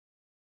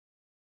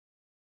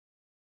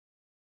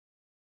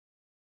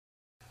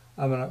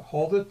I'm going to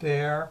hold it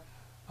there.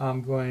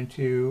 I'm going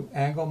to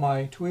angle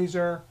my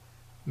tweezer,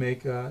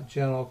 make a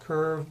gentle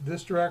curve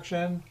this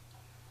direction,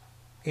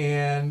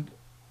 and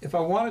if I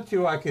wanted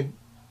to, I could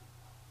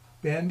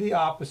bend the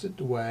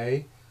opposite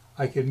way.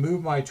 I could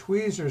move my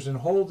tweezers and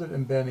hold it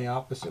and bend the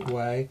opposite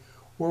way,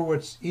 or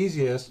what's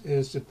easiest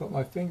is to put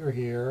my finger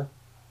here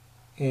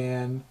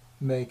and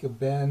make a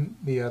bend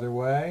the other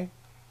way,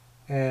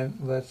 and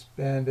let's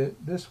bend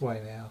it this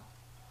way now.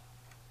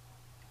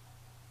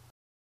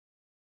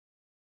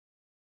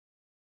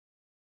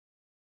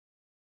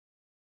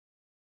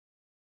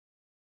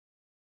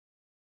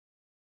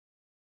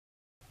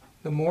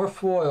 The more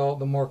foil,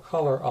 the more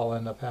color I'll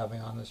end up having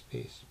on this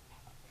piece,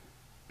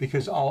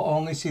 because I'll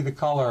only see the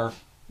color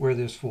where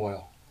there's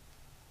foil.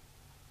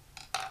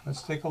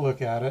 Let's take a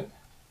look at it.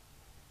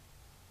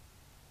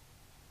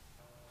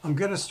 I'm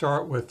going to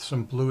start with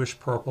some bluish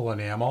purple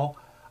enamel.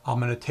 I'm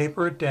going to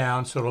taper it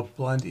down so it'll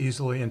blend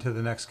easily into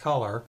the next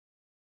color.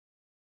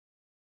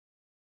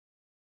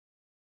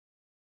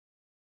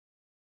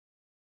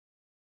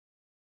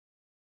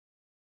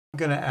 I'm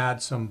going to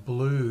add some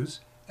blues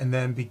and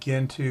then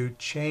begin to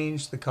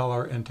change the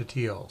color into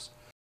teals.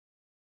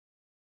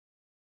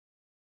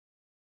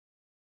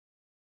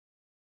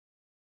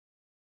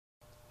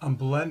 I'm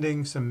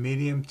blending some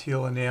medium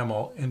teal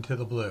enamel into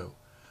the blue,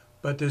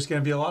 but there's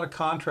going to be a lot of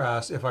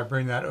contrast if I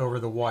bring that over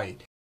the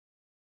white.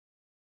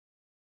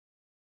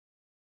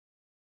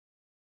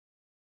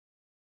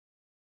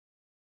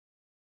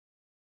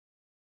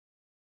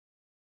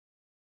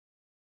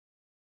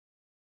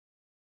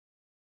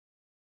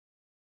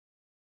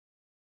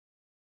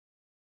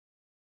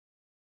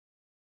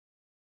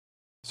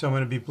 So I'm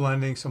going to be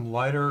blending some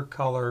lighter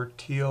color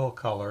teal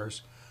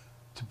colors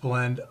to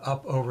blend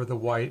up over the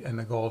white and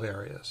the gold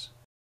areas.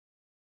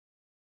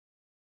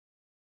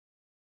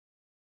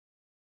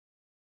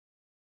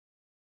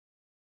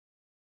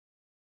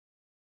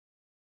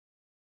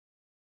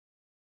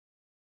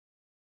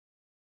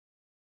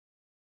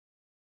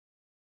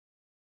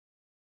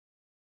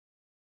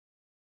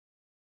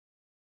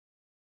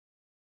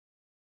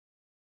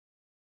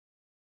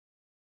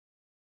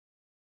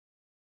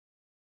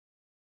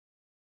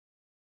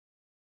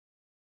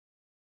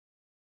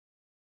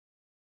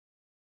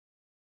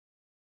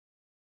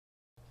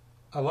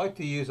 I like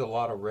to use a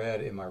lot of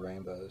red in my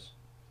rainbows.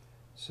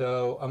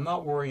 So I'm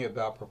not worrying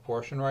about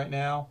proportion right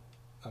now.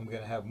 I'm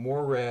going to have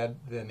more red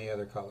than the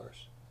other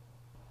colors.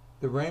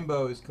 The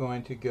rainbow is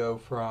going to go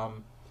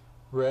from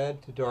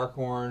red to dark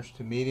orange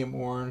to medium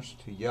orange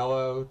to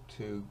yellow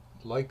to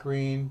light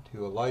green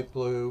to a light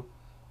blue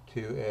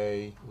to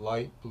a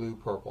light blue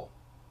purple.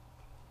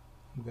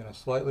 I'm going to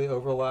slightly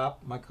overlap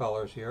my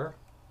colors here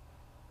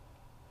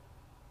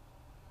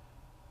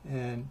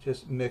and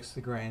just mix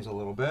the grains a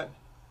little bit.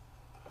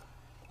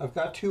 I've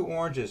got two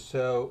oranges,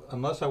 so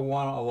unless I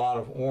want a lot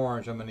of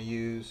orange, I'm going to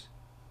use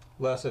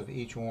less of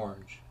each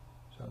orange.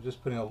 So I'm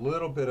just putting a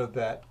little bit of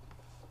that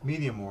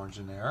medium orange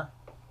in there.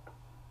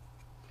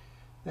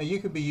 Now you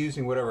could be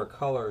using whatever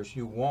colors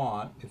you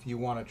want. If you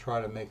want to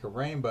try to make a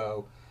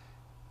rainbow,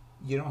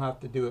 you don't have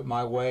to do it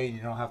my way.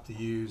 You don't have to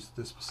use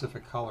the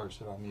specific colors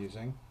that I'm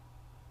using.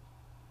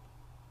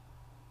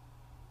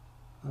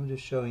 I'm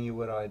just showing you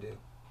what I do.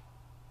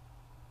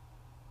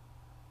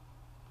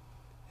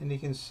 And you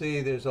can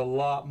see there's a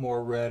lot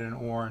more red and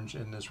orange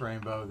in this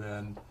rainbow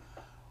than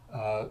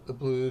the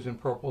blues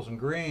and purples and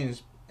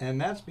greens.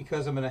 And that's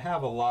because I'm going to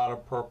have a lot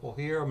of purple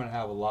here, I'm going to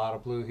have a lot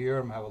of blue here,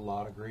 I'm going to have a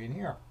lot of green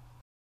here.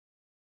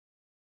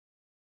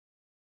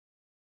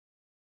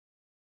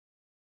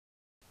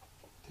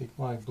 Take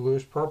my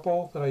bluish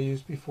purple that I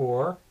used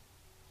before,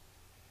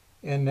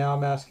 and now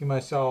I'm asking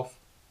myself,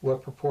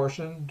 what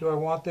proportion do I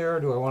want there?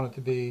 Do I want it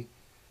to be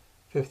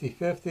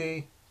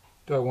 50-50?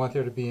 Do I want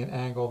there to be an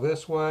angle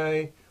this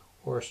way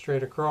or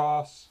straight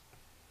across?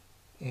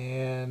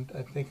 And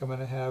I think I'm going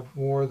to have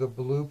more of the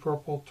blue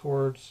purple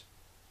towards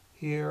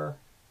here.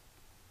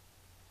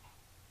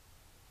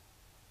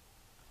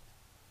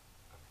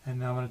 And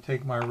now I'm going to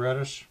take my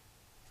reddish,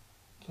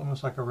 it's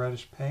almost like a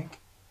reddish pink,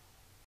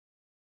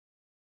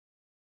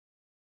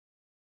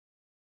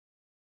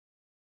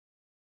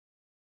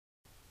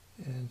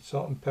 and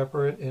salt and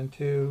pepper it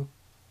into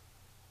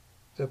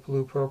the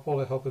blue purple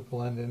to help it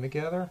blend in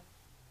together.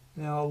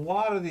 Now a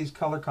lot of these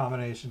color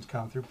combinations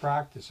come through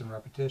practice and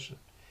repetition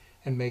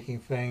and making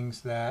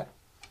things that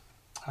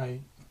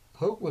I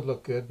hoped would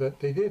look good, but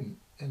they didn't.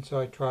 And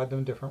so I tried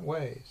them different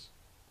ways.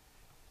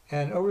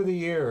 And over the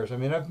years, I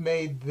mean, I've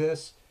made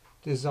this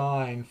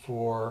design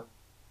for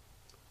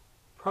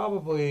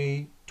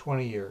probably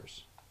 20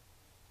 years.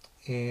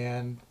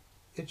 And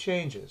it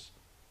changes.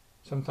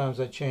 Sometimes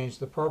I change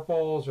the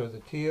purples or the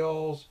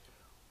teals.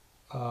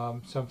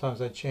 Sometimes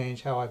I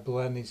change how I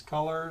blend these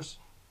colors.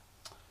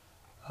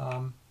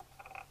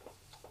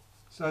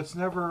 So it's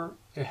never,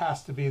 it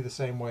has to be the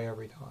same way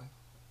every time.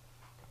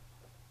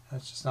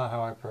 That's just not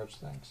how I approach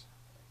things.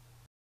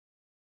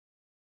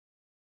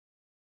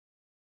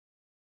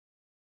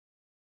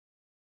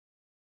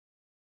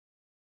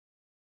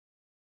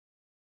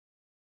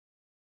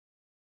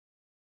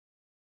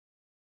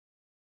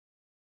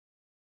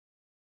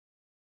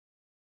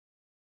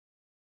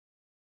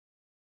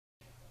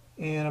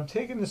 And I'm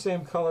taking the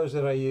same colors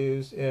that I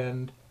used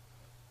and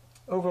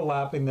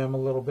overlapping them a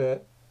little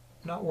bit,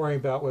 not worrying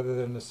about whether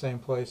they're in the same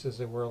place as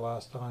they were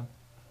last time.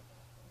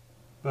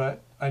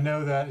 But I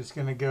know that it's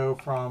going to go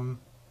from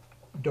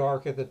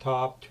dark at the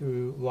top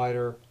to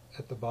lighter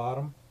at the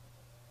bottom.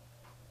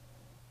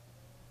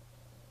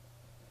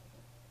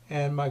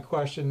 And my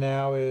question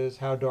now is,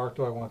 how dark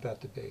do I want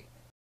that to be?